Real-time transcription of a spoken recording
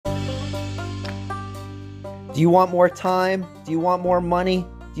Do you want more time? Do you want more money?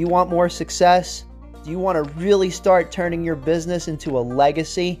 Do you want more success? Do you want to really start turning your business into a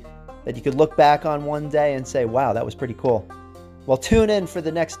legacy that you could look back on one day and say, wow, that was pretty cool? Well, tune in for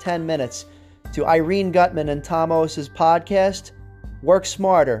the next 10 minutes to Irene Gutman and Tom Osa's podcast, Work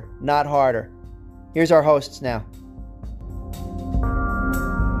Smarter, Not Harder. Here's our hosts now.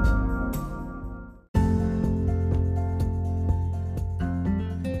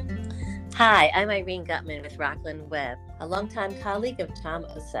 Hi, I'm Irene Gutman with Rockland Webb, a longtime colleague of Tom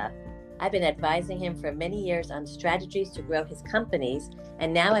Osa. I've been advising him for many years on strategies to grow his companies,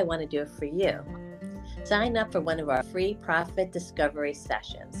 and now I want to do it for you. Sign up for one of our free profit discovery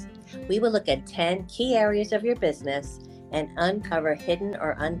sessions. We will look at 10 key areas of your business and uncover hidden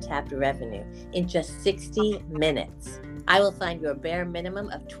or untapped revenue in just 60 minutes. I will find you a bare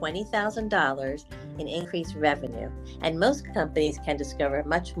minimum of $20,000 in increased revenue, and most companies can discover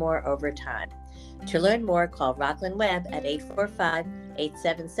much more over time. To learn more, call Rockland Webb at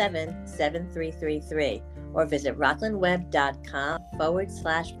 845-877-7333 or visit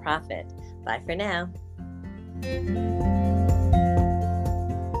rocklandwebb.com/profit. Bye for now.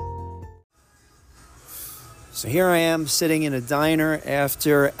 So here I am sitting in a diner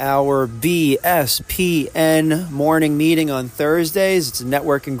after our BSPN morning meeting on Thursdays. It's a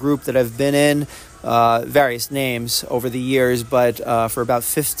networking group that I've been in, various names over the years, but for about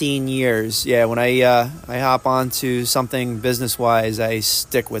 15 years. Yeah, when I hop onto something business-wise, I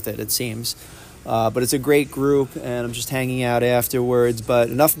stick with it, it seems. But it's a great group, and I'm just hanging out afterwards.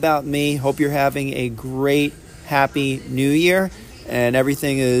 But enough about me. Hope you're having a great, happy New Year. And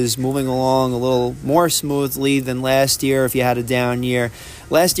everything is moving along a little more smoothly than last year if you had a down year.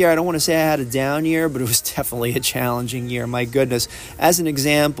 Last year, I don't want to say I had a down year, but it was definitely a challenging year. My goodness. As an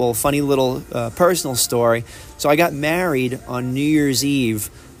example, funny little personal story. So I got married on New Year's Eve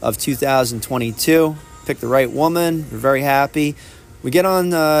of 2022. Picked the right woman. We're very happy. We get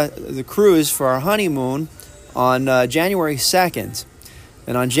on the cruise for our honeymoon on January 2nd.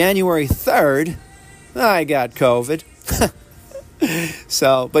 And on January 3rd, I got COVID.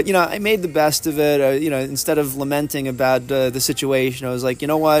 So, but, I made the best of it. Instead of lamenting about the situation, I was like, you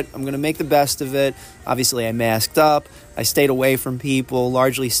know what? I'm going to make the best of it. Obviously, I masked up. I stayed away from people,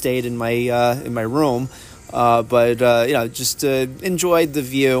 largely stayed in my room. But just enjoyed the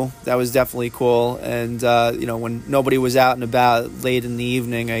view. That was definitely cool. And, when nobody was out and about late in the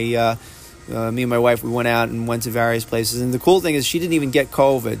evening, me and my wife, we went out and went to various places. And the cool thing is she didn't even get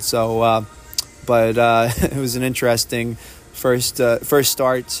COVID. So, but it was an interesting first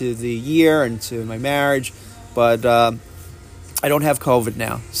start to the year and to my marriage, but I don't have COVID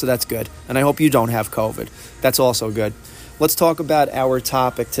now, so that's good. And I hope you don't have COVID. That's also good. Let's talk about our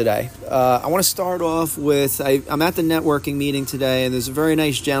topic today. I want to start off with, I'm at the networking meeting today, and there's a very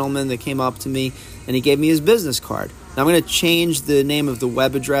nice gentleman that came up to me, and he gave me his business card. Now, I'm going to change the name of the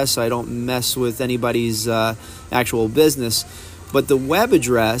web address so I don't mess with anybody's actual business, but the web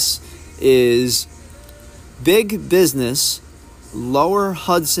address is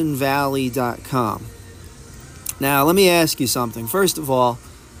bigbusinesslowerhudsonvalley.com. Now, let me ask you something. First of all,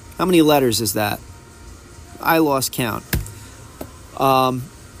 how many letters is that? I lost count.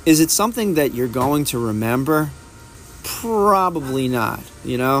 Is it something that you're going to remember? Probably not,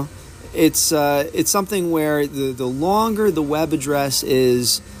 It's something where the longer the web address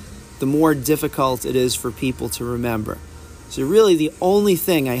is, the more difficult it is for people to remember. So really the only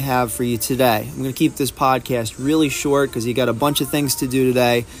thing I have for you today, I'm going to keep this podcast really short because you got a bunch of things to do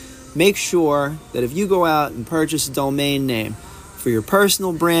today. Make sure that if you go out and purchase a domain name for your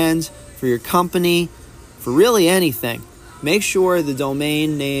personal brand, for your company, for really anything, make sure the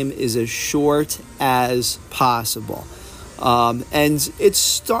domain name is as short as possible. And it's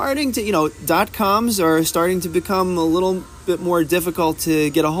starting to, .coms are starting to become a little bit more difficult to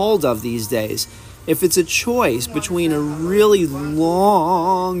get a hold of these days. If it's a choice between a really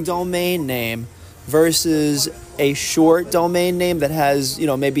long domain name versus a short domain name that has,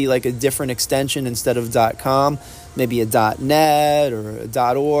 maybe like a different extension instead of .com, maybe a .net or a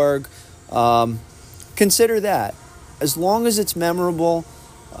 .org, consider that. As long as it's memorable,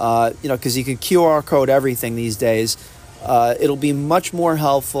 because you can QR code everything these days, it'll be much more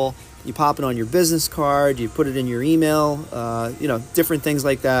helpful. You pop it on your business card, you put it in your email, different things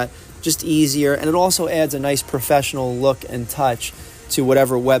like that. Just easier, and it also adds a nice professional look and touch to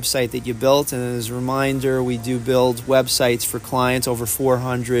whatever website that you built. And as a reminder, we do build websites for clients, over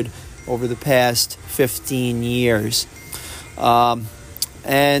 400 over the past 15 years.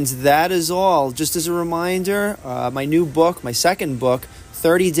 And that is all. Just as a reminder, my new book, my second book,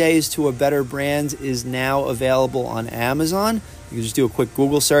 30 Days to a Better Brand, is now available on Amazon. You can just do a quick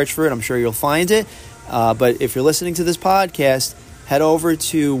Google search for it. I'm sure you'll find it. But if you're listening to this podcast, head over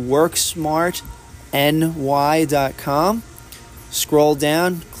to worksmartny.com, scroll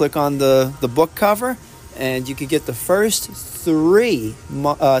down, click on the book cover, and you could get the first three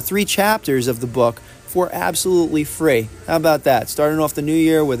chapters of the book for absolutely free. How about that? Starting off the new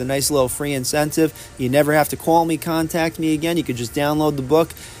year with a nice little free incentive. You never have to call me, contact me again. You could just download the book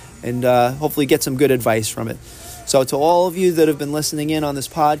and hopefully get some good advice from it. So to all of you that have been listening in on this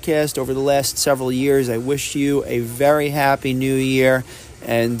podcast over the last several years, I wish you a very happy new year,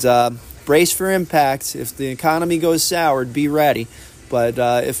 and brace for impact. If the economy goes sour, be ready. But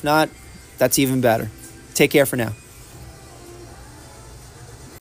if not, that's even better. Take care for now.